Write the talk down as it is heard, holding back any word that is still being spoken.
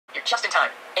You're just in time.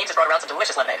 Ames has brought around some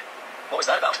delicious lemonade. What was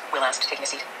that about? Will asked, taking a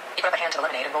seat. He put up a hand to the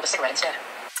lemonade and rolled a cigarette instead.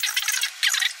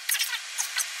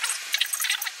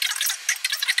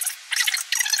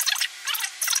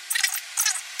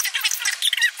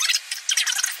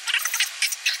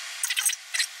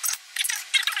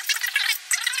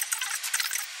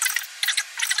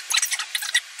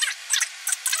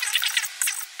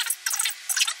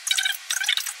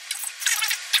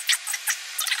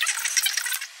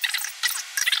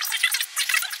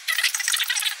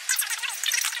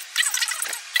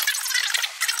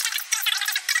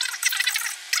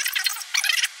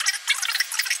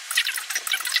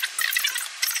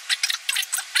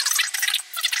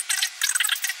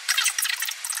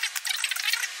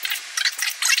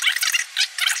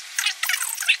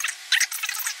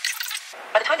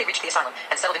 By the time they reached the asylum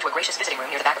and settled into a gracious visiting room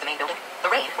near the back of the main building, the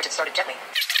rain, which had started gently,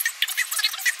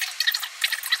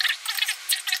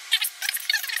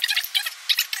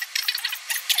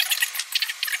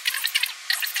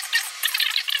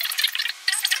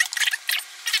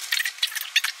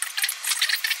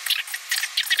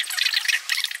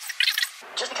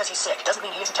 just because he's sick doesn't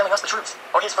mean he isn't telling us the truth.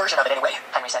 Or his version of it anyway,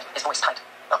 Henry said, his voice tight.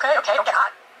 Okay, don't get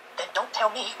hot. Then don't tell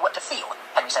me what to feel,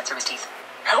 Henry said through his teeth.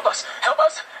 Help us! Help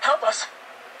us! Help us!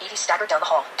 Evie staggered down the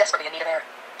hall, desperately in need of air.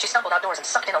 She stumbled outdoors and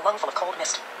sucked in a lungful of cold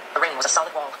mist. The rain was a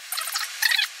solid wall.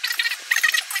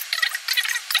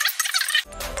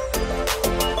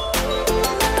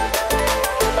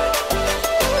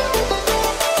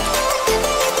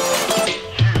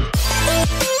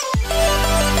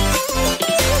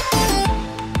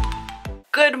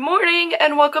 Good morning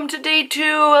and welcome to day 2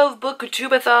 of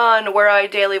BOOKTUBEATHON, where I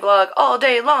daily vlog all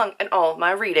day long and all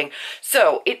my reading.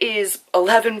 So it is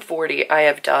 11:40. I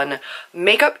have done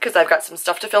makeup because I've got some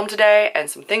stuff to film today and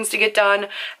some things to get done,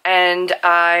 and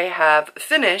I have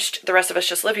finished The Rest of Us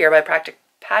Just Live Here by Patrick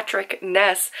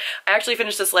Ness. I actually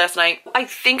finished this last night. I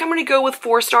think I'm gonna go with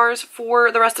 4 stars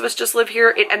for The Rest of Us Just Live Here.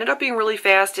 It ended up being really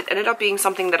fast. It ended up being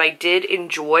something that I did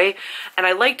enjoy, and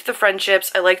I liked the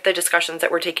friendships. I liked the discussions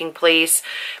that were taking place,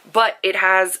 but it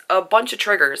has a bunch of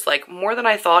triggers, like more than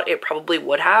I thought it probably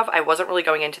would have. I wasn't really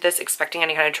going into this expecting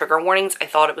any kind of trigger warnings. I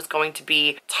thought it was going to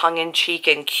be tongue-in-cheek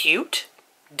and cute.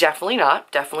 Definitely not.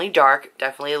 Definitely dark.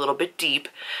 Definitely a little bit deep.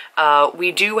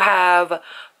 We do have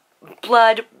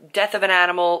blood, death of an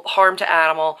animal, harm to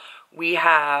animal. We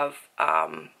have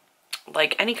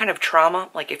like any kind of trauma.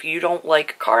 Like if you don't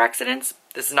like car accidents,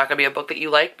 this is not going to be a book that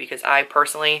you like, because I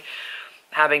personally,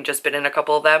 having just been in a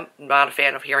couple of them, I'm not a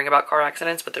fan of hearing about car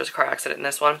accidents, but there's a car accident in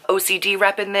this one. OCD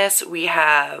rep in this. We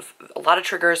have a lot of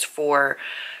triggers for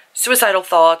suicidal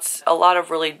thoughts, a lot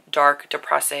of really dark,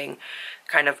 depressing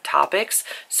kind of topics.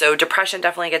 So depression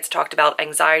definitely gets talked about,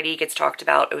 anxiety gets talked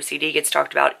about, OCD gets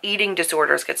talked about, eating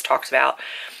disorders gets talked about.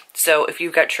 So if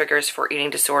you've got triggers for eating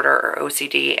disorder or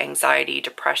OCD, anxiety,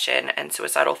 depression, and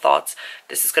suicidal thoughts,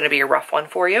 this is going to be a rough one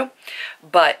for you.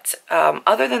 But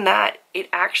other than that, it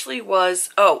actually was,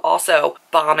 oh, also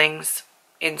bombings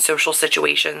in social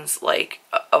situations, like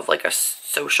of like a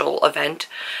social event,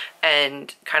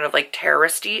 and kind of like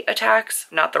terrorist-y attacks,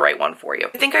 not the right one for you.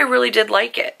 I think I really did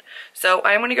like it. So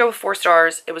I'm gonna go with 4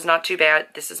 stars. It was not too bad.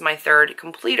 This is my 3rd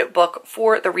completed book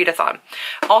for the readathon.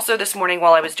 Also this morning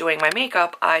while I was doing my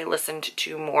makeup, I listened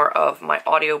to more of my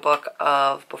audiobook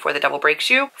of Before the Devil Breaks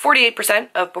You. 48%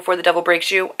 of Before the Devil Breaks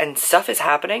You, and stuff is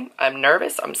happening. I'm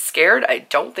nervous, I'm scared, I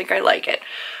don't think I like it.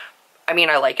 I mean,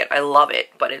 I like it, I love it,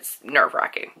 but it's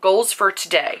nerve-wracking. Goals for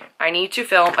today. I need to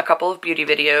film a couple of beauty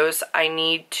videos. I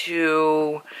need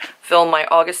to film my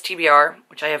August TBR,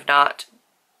 which I have not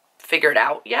figured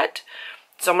out yet.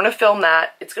 So I'm gonna film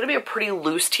that. It's gonna be a pretty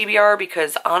loose TBR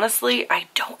because honestly, I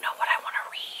don't know what I wanna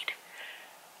read.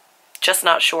 Just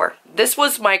not sure. This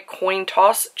was my coin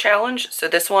toss challenge, so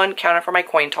this one counted for my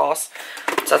coin toss.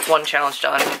 So that's one challenge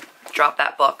done. Dropped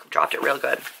that book, dropped it real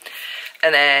good.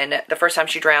 And then The First Time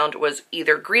She Drowned was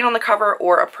either green on the cover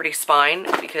or A Pretty Spine,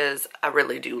 because I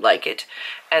really do like it.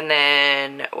 And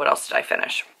then what else did I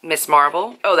finish? Miss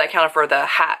Marvel. Oh, that counted for the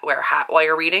wear a hat while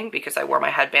you're reading, because I wore my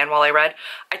headband while I read.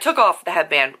 I took off the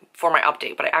headband for my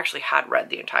update, but I actually had read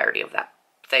the entirety of that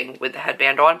thing with the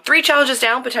headband on. 3 challenges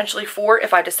down, potentially 4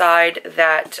 if I decide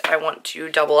that I want to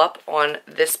double up on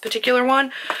this particular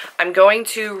one. I'm going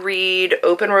to read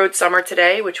Open Road Summer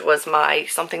today, which was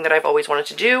something that I've always wanted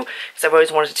to do, because I've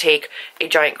always wanted to take a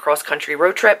giant cross-country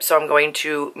road trip. So I'm going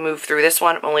to move through this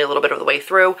one. I'm only a little bit of the way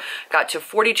through. Got to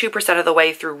 42% of the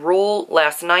way through Rule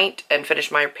last night and finished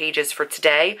my pages for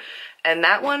today. And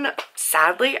that one,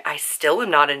 sadly, I still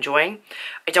am not enjoying.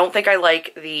 I don't think I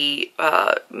like the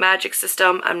magic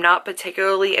system. I'm not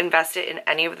particularly invested in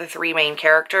any of the 3 main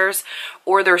characters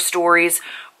or their stories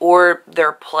or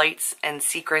their plights and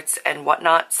secrets and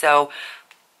whatnot. So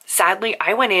sadly,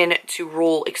 I went in to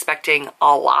Rule expecting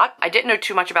a lot. I didn't know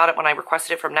too much about it when I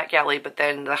requested it from NetGalley, but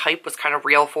then the hype was kind of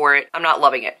real for it. I'm not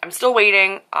loving it. I'm still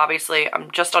waiting. Obviously,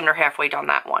 I'm just under halfway done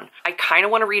that one. I kind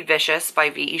of want to read Vicious by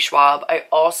V.E. Schwab. I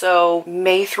also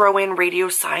may throw in Radio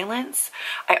Silence.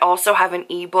 I also have an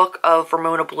ebook of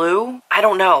Ramona Blue. I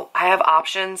don't know. I have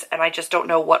options and I just don't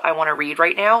know what I want to read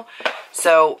right now.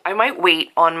 So I might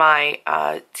wait on my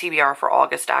TBR for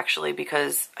August actually,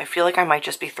 because I feel like I might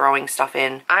just be throwing stuff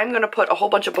in. I'm going to put a whole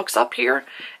bunch of books up here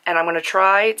and I'm going to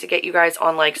try to get you guys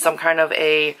on like some kind of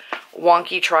a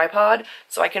wonky tripod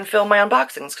so I can film my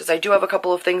unboxings, because I do have a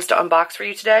couple of things to unbox for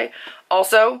you today.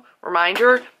 Also,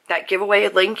 reminder, that giveaway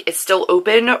link is still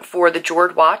open for the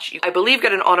Jord watch. You, I believe,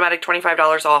 get an automatic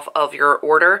 $25 off of your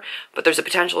order, but there's a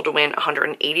potential to win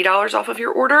 $180 off of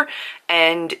your order,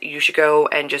 and you should go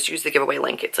and just use the giveaway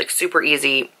link. It's like super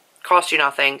easy, cost you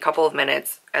nothing, couple of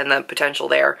minutes, and the potential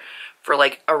there for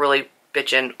like a really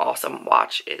bitchin' awesome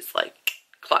watch is like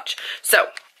clutch. So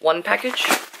 1 package,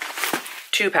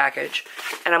 2 package,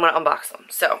 and I'm gonna unbox them.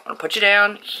 So I'm gonna put you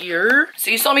down here.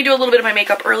 So you saw me do a little bit of my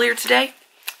makeup earlier today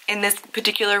in this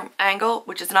particular angle,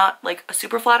 which is not like a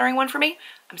super flattering one for me.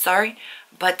 I'm sorry,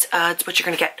 but it's what you're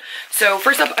gonna get. So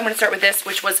first up, I'm gonna start with this,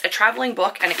 which was a traveling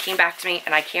book, and it came back to me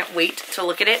and I can't wait to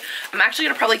look at it. I'm actually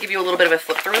gonna probably give you a little bit of a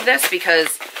flip through of this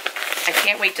because I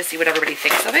can't wait to see what everybody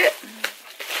thinks of it.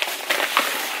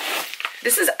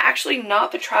 This is actually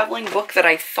not the traveling book that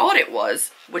I thought it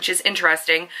was, which is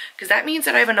interesting because that means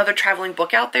that I have another traveling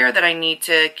book out there that I need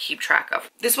to keep track of.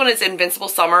 This one is Invincible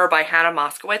Summer by Hannah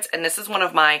Moskowitz, and this is one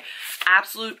of my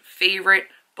absolute favorite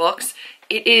books.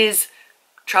 It is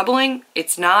troubling.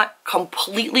 It's not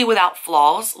completely without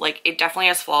flaws. Like, it definitely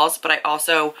has flaws, but I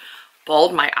also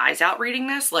bawled my eyes out reading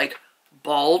this, like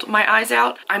bawled my eyes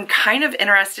out. I'm kind of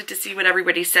interested to see what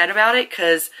everybody said about it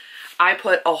because I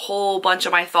put a whole bunch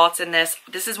of my thoughts in this.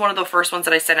 This is one of the first ones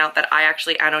that I sent out that I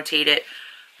actually annotated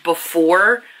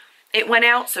before it went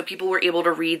out, so people were able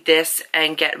to read this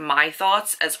and get my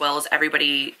thoughts as well as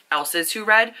everybody else's who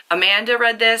read. Amanda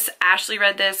read this, Ashley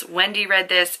read this, Wendy read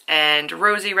this, and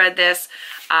Rosie read this.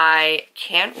 I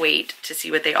can't wait to see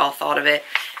what they all thought of it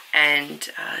and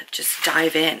just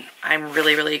dive in. I'm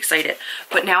really, really excited.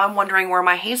 But now I'm wondering where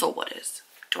my Hazelwood is.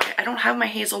 I don't have my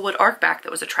Hazelwood ARC back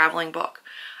that was a traveling book.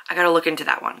 I gotta look into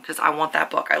that one because I want that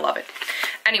book. I love it.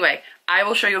 Anyway, I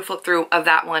will show you a flip through of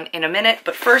that one in a minute,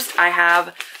 but first I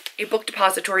have a book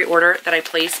depository order that I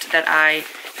placed that I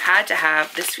had to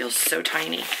have. This feels so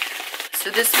tiny. So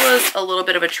this was a little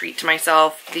bit of a treat to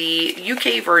myself. The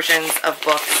UK versions of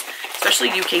books, especially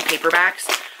UK paperbacks,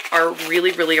 are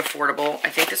really, really affordable. I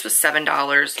think this was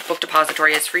 $7. Book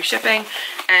depository is free shipping,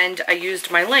 and I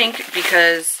used my link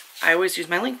because I always use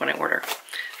my link when I order.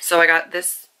 So I got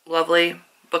this lovely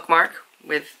bookmark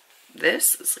with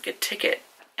this. It's like a ticket.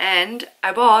 And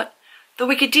I bought The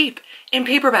Wicked Deep in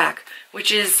paperback,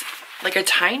 which is like a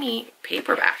tiny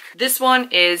paperback. This one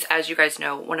is, as you guys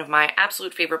know, one of my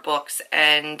absolute favorite books,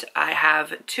 and I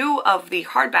have 2 of the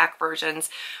hardback versions,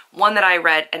 one that I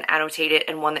read and annotated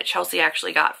and one that Chelsea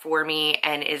actually got for me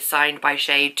and is signed by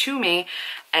Shay to me,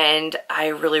 and I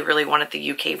really, really wanted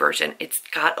the UK version. It's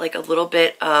got like a little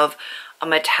bit of a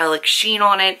metallic sheen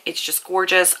on it. It's just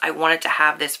gorgeous. I wanted to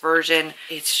have this version.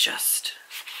 It's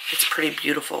pretty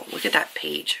beautiful. Look at that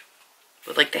page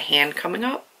with like the hand coming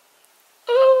up.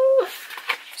 Oh,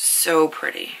 so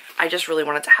pretty. I just really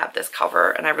wanted to have this cover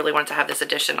and I really wanted to have this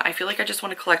edition. I feel like I just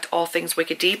want to collect all things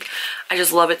Wicked Deep. I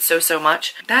just love it so, so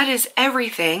much. That is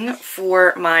everything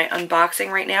for my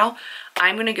unboxing right now.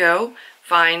 I'm gonna go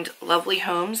find lovely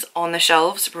homes on the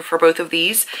shelves for both of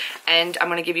these, and I'm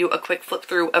going to give you a quick flip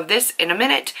through of this in a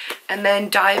minute and then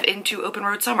dive into Open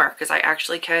Road Summer because I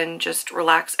actually can just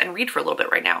relax and read for a little bit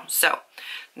right now. So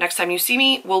next time you see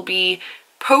me will be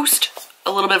post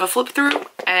a little bit of a flip through,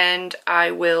 and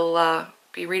I will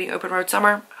be reading Open Road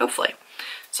Summer, hopefully.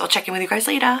 So I'll check in with you guys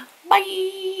later.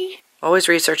 Bye! Always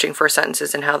researching first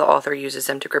sentences and how the author uses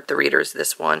them to grip the readers.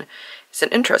 This one is an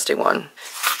interesting one.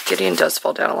 Gideon does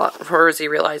fall down a lot. Rosie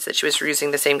realized that she was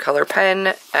using the same color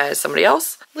pen as somebody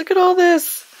else. Look at all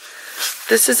this.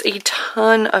 This is a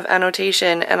ton of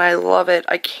annotation and I love it.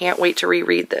 I can't wait to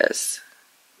reread this.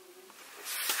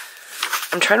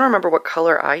 I'm trying to remember what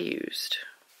color I used.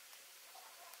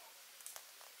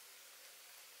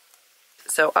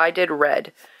 So I did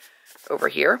red over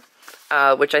here.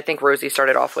 Which I think Rosie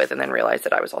started off with and then realized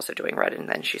that I was also doing red and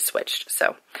then she switched.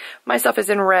 So my stuff is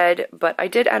in red, but I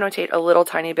did annotate a little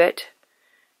tiny bit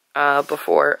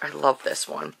before. I love this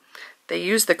one. They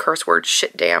used the curse word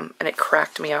shit damn and it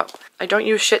cracked me up. I don't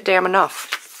use shit damn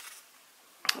enough.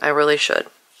 I really should.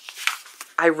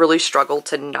 I really struggled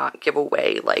to not give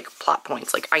away like plot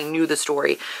points. Like I knew the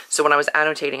story, so when I was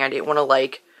annotating, I didn't want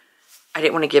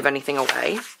to give anything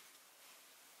away.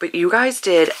 But you guys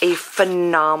did a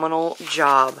phenomenal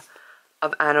job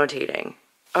of annotating.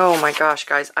 Oh my gosh,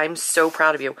 guys, I'm so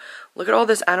proud of you. Look at all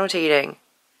this annotating.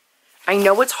 I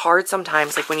know it's hard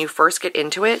sometimes, like when you first get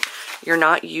into it, you're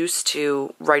not used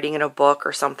to writing in a book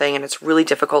or something, and it's really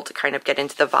difficult to kind of get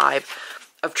into the vibe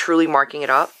of truly marking it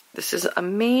up. This is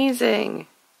amazing.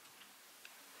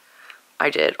 I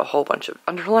did a whole bunch of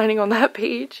underlining on that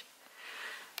page.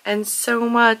 And so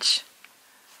much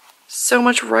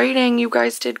writing. You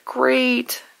guys did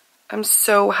great. I'm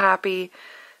so happy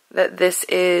that this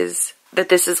is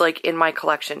like in my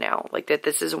collection now. Like that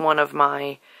this is one of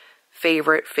my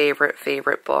favorite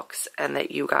books, and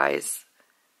that you guys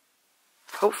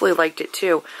hopefully liked it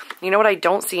too. You know what I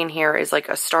don't see in here is like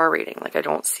a star rating. Like I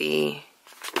don't see,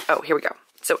 oh, here we go.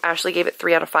 So Ashley gave it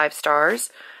 3 out of 5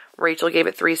 stars. Rachel gave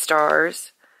it 3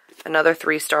 stars. Another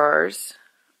 3 stars.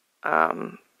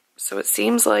 So it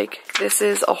seems like this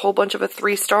is a whole bunch of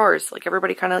 3 stars. Like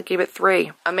everybody kind of gave it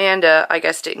 3. Amanda, I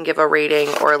guess, didn't give a rating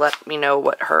or let me know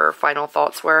what her final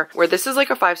thoughts were. Where this is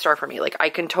like a 5-star for me. Like I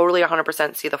can totally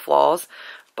 100% see the flaws,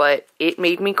 but it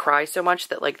made me cry so much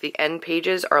that like the end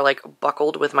pages are like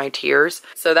buckled with my tears.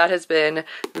 So that has been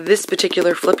this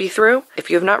particular flippy through. If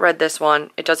you have not read this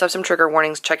one, it does have some trigger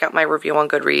warnings. Check out my review on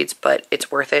Goodreads, but it's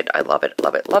worth it. I love it,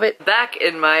 love it, love it. Back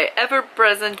in my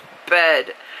ever-present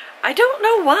bed. I don't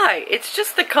know why. It's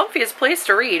just the comfiest place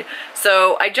to read.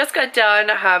 So I just got done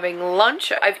having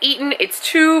lunch. I've eaten. It's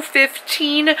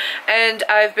 2:15 and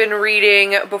I've been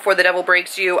reading Before the Devil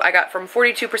Breaks You. I got from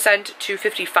 42% to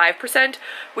 55%,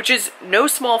 which is no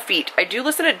small feat. I do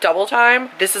listen at double time.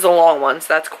 This is a long one,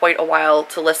 so that's quite a while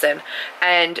to listen.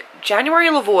 And January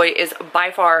Lavoie is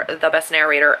by far the best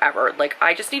narrator ever. Like,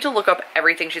 I just need to look up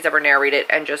everything she's ever narrated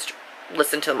and just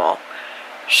listen to them all.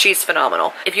 She's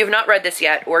phenomenal. If you've not read this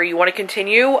yet or you want to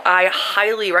continue, I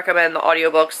highly recommend the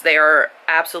audiobooks. They are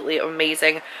absolutely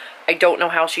amazing. I don't know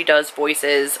how she does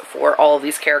voices for all of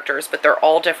these characters, but they're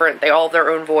all different. They all have their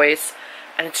own voice,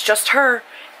 and it's just her. It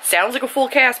sounds like a full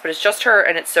cast, but it's just her,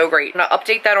 and it's so great. I'm gonna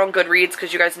update that on Goodreads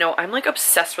because you guys know I'm like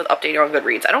obsessed with updating on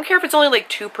Goodreads. I don't care if it's only like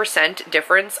 2%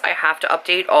 difference. I have to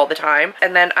update all the time.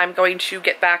 And then I'm going to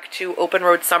get back to Open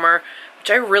Road Summer, which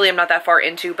I really am not that far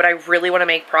into, but I really want to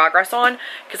make progress on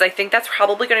because I think that's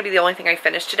probably going to be the only thing I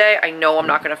finish today. I know I'm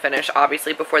not going to finish,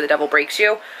 obviously, Before the Devil Breaks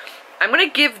You. I'm going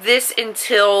to give this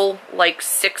until like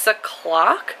 6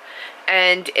 o'clock,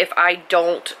 and if I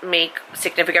don't make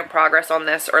significant progress on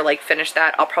this or like finish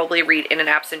that, I'll probably read In an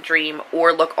Absent Dream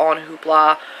or look on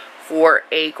Hoopla for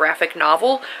a graphic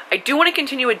novel. I do want to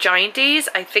continue with Giant Days.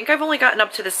 I think I've only gotten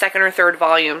up to the 2nd or 3rd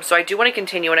volume, so I do want to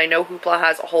continue, and I know Hoopla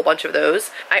has a whole bunch of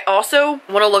those. I also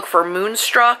want to look for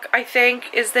Moonstruck, I think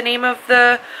is the name of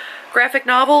the graphic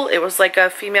novel. It was like a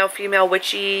female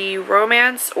witchy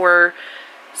romance, or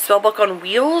Spellbook on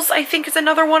Wheels, I think is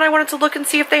another one I wanted to look and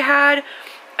see if they had.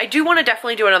 I do want to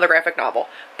definitely do another graphic novel,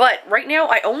 but right now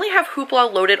I only have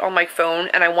Hoopla loaded on my phone,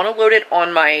 and I want to load it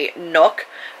on my Nook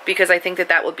because I think that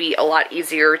that would be a lot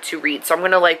easier to read. So I'm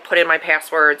going to like put in my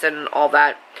passwords and all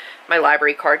that, my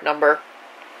library card number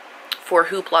for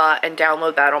Hoopla, and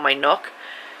download that on my Nook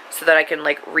so that I can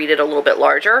like read it a little bit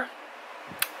larger.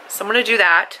 So I'm going to do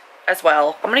that as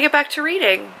well. I'm going to get back to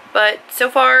reading, but so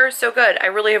far so good. I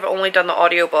really have only done the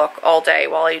audiobook all day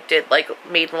while I did like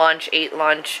made lunch, ate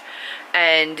lunch,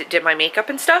 and did my makeup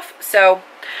and stuff. So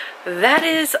that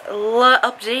is the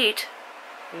update.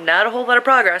 Not a whole lot of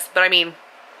progress, but I mean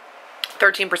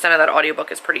 13% of that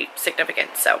audiobook is pretty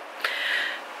significant, so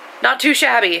not too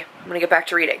shabby. I'm gonna get back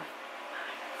to reading.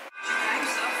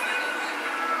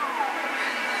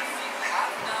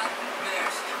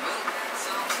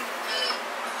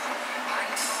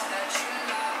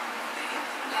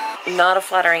 Not a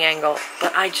flattering angle,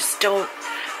 but I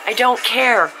don't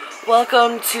care.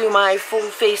 Welcome to my full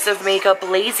face of makeup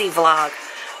lazy vlog.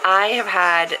 I have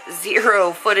had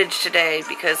 0 footage today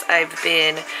because I've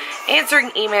been answering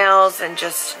emails and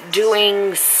just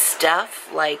doing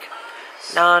stuff, like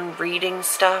non-reading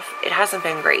stuff. It hasn't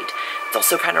been great. It's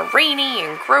also kind of rainy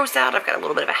and gross out. I've got a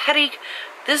little bit of a headache.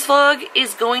 This vlog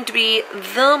is going to be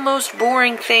the most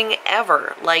boring thing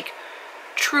ever. Like,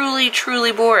 truly,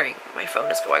 truly boring. My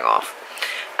phone is going off.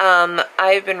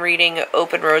 I've been reading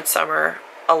Open Road Summer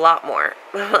a lot more.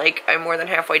 Like, I'm more than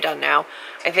halfway done now.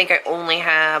 I think I only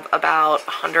have about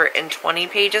 120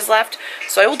 pages left,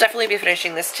 so I will definitely be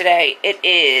finishing this today. It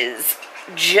is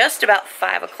just about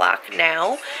 5 o'clock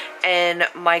now, and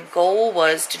my goal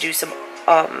was to do some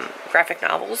graphic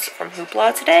novels from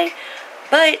Hoopla today,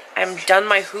 But I'm done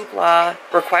my hoopla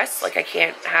requests. Like, I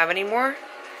can't have any more.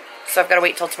 So I've got to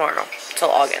wait till tomorrow, till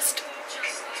August.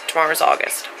 Tomorrow's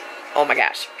August. Oh my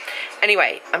gosh.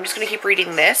 Anyway, I'm just going to keep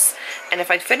reading this. And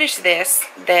if I finish this,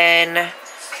 then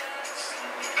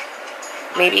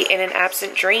maybe In an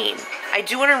Absent Dream. I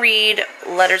do want to read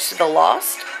Letters to the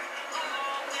Lost.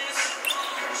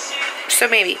 So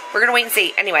maybe. We're going to wait and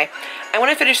see. Anyway, I want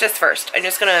to finish this first. I'm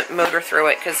just going to motor through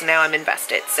it because now I'm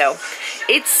invested. So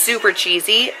it's super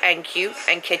cheesy and cute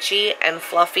and kitschy and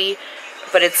fluffy,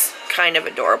 but it's kind of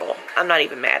adorable. I'm not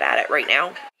even mad at it right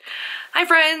now. Hi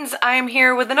friends, I am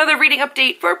here with another reading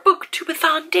update for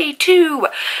BOOKTUBEATHON Day 2,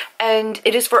 and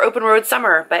it is for Open Road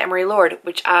Summer by Emery Lord,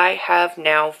 which I have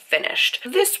now finished.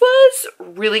 This was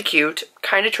really cute,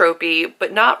 kind of tropey,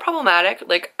 but not problematic.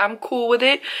 Like, I'm cool with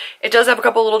it. It does have a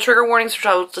couple little trigger warnings, which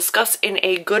I will discuss in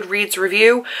a Goodreads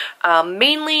review,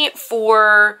 mainly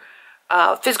for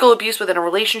physical abuse within a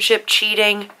relationship,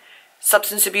 cheating,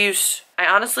 substance abuse. I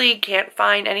honestly can't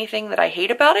find anything that I hate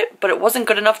about it, but it wasn't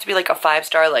good enough to be like a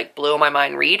 5-star, like blow my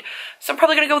mind read. So I'm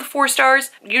probably gonna go with 4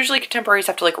 stars. Usually contemporaries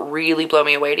have to like really blow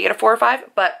me away to get a 4 or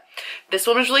 5, but this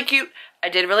one was really cute. I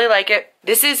did really like it.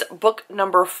 This is book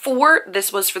number 4.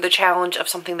 This was for the challenge of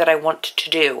something that I want to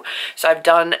do. So I've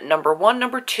done number 1,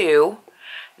 number 2.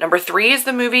 Number 3 is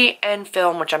the movie and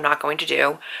film, which I'm not going to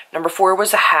do. Number 4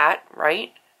 was a hat,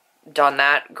 right? Done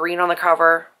that. Green on the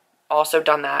cover. Also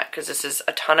done that because this is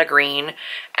a ton of green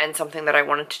and something that I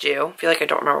wanted to do. I feel like I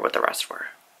don't remember what the rest were.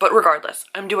 But regardless,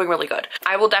 I'm doing really good.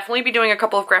 I will definitely be doing a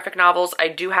couple of graphic novels. I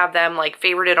do have them like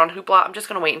favorited on Hoopla. I'm just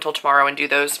gonna wait until tomorrow and do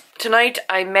those. Tonight,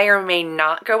 I may or may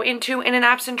not go into In an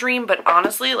Absent Dream, but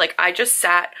honestly, like I just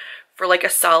sat for like a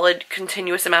solid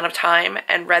continuous amount of time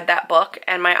and read that book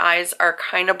and my eyes are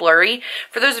kind of blurry.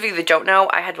 For those of you that don't know,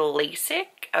 I had LASIK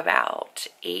about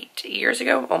 8 years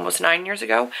ago, almost 9 years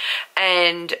ago.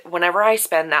 And whenever I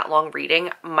spend that long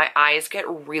reading, my eyes get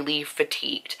really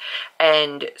fatigued.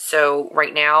 And so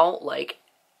right now, like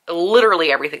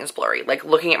literally everything is blurry. Like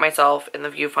looking at myself in the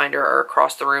viewfinder or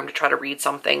across the room to try to read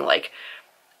something, like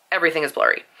everything is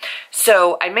blurry.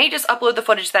 So I may just upload the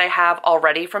footage that I have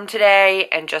already from today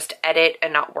and just edit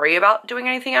and not worry about doing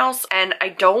anything else. And I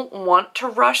don't want to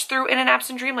rush through In an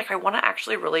Absent Dream. Like I want to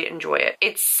actually really enjoy it.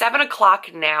 It's 7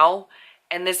 o'clock now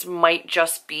and this might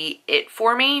just be it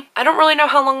for me. I don't really know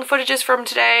how long the footage is from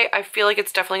today. I feel like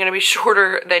it's definitely going to be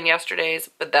shorter than yesterday's,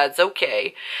 but that's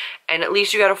okay. And at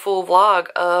least you got a full vlog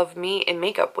of me in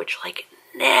makeup, which like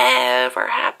never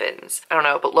happens. I don't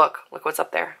know, but look what's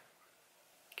up there.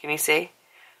 Can you see?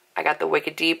 I got the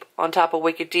Wicked Deep on top of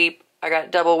Wicked Deep. I got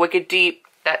double Wicked Deep.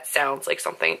 That sounds like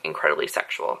something incredibly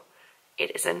sexual.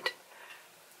 It isn't.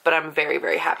 But I'm very,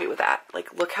 very happy with that.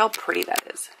 Like, look how pretty that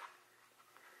is.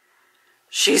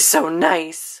 She's so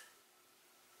nice.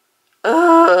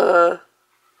 So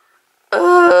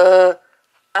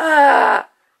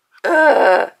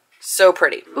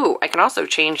pretty. Ooh, I can also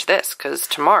change this because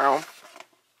tomorrow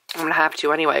I'm gonna have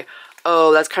to anyway.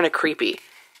 Oh, that's kind of creepy.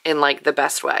 In like the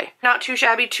best way. Not too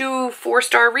shabby, 2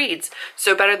 4-star reads.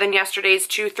 So better than yesterday's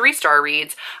 2 3-star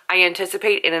reads. I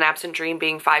anticipate In an Absent Dream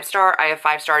being 5-star. I have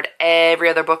 5-starred every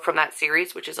other book from that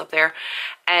series, which is up there.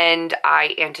 And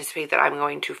I anticipate that I'm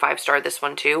going to 5-star this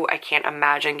one too. I can't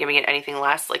imagine giving it anything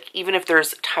less. Like even if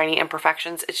there's tiny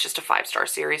imperfections, it's just a 5-star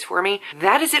series for me.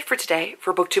 That is it for today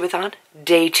for BOOKTUBEATHON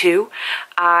Day 2.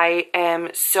 I am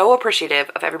so appreciative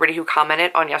of everybody who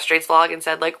commented on yesterday's vlog and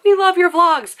said like, we love your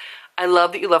vlogs. I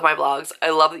love that you love my vlogs.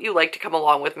 I love that you like to come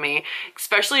along with me,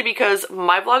 especially because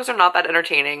my vlogs are not that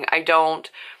entertaining. I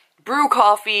don't brew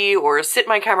coffee or sit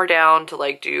my camera down to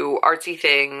like do artsy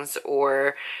things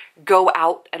or go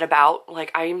out and about.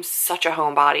 Like I am such a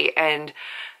homebody, and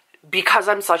because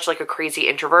I'm such like a crazy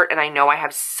introvert and I know I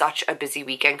have such a busy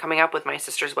weekend coming up with my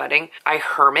sister's wedding, I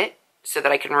hermit so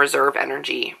that I can reserve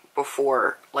energy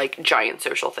before like giant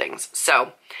social things.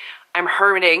 So I'm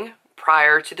hermiting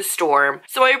prior to the storm.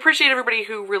 So I appreciate everybody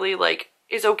who really like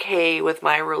is okay with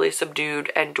my really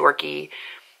subdued and dorky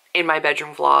in my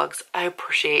bedroom vlogs. I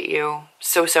appreciate you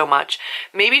so, so much.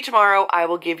 Maybe tomorrow I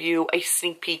will give you a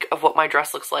sneak peek of what my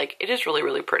dress looks like. It is really,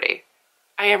 really pretty.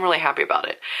 I am really happy about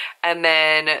it. And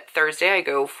then Thursday I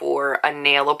go for a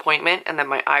nail appointment and then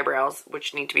my eyebrows,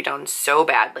 which need to be done so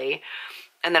badly.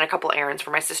 And then a couple errands for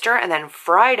my sister. And then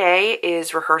Friday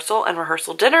is rehearsal and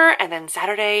rehearsal dinner. And then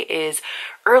Saturday is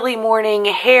early morning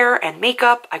hair and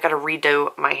makeup. I gotta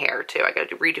redo my hair too. I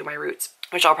gotta redo my roots,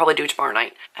 which I'll probably do tomorrow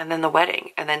night. And then the wedding.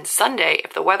 And then Sunday,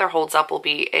 if the weather holds up, will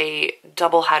be a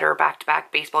double-header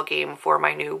back-to-back baseball game for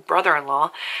my new brother-in-law.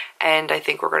 And I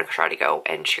think we're gonna try to go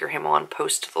and cheer him on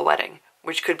post the wedding,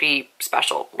 which could be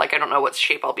special. Like, I don't know what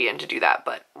shape I'll be in to do that,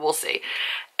 but we'll see.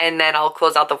 And then I'll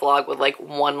close out the vlog with like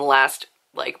one last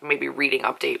like maybe reading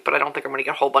update, but I don't think I'm gonna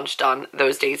get a whole bunch done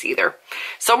those days either.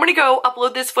 So I'm gonna go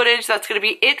upload this footage. That's gonna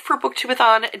be it for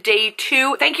Booktubeathon day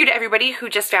 2. Thank you to everybody who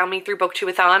just found me through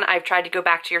Booktubeathon. I've tried to go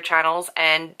back to your channels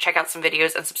and check out some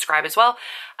videos and subscribe as well.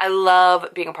 I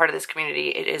love being a part of this community.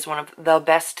 It is one of the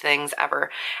best things ever.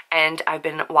 And I've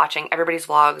been watching everybody's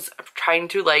vlogs, trying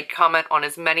to like comment on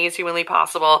as many as humanly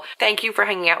possible. Thank you for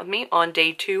hanging out with me on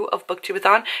day 2 of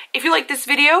Booktubeathon. If you like this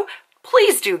video,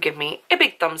 please do give me a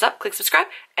big thumbs up, click subscribe,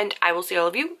 and I will see all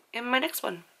of you in my next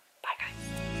one.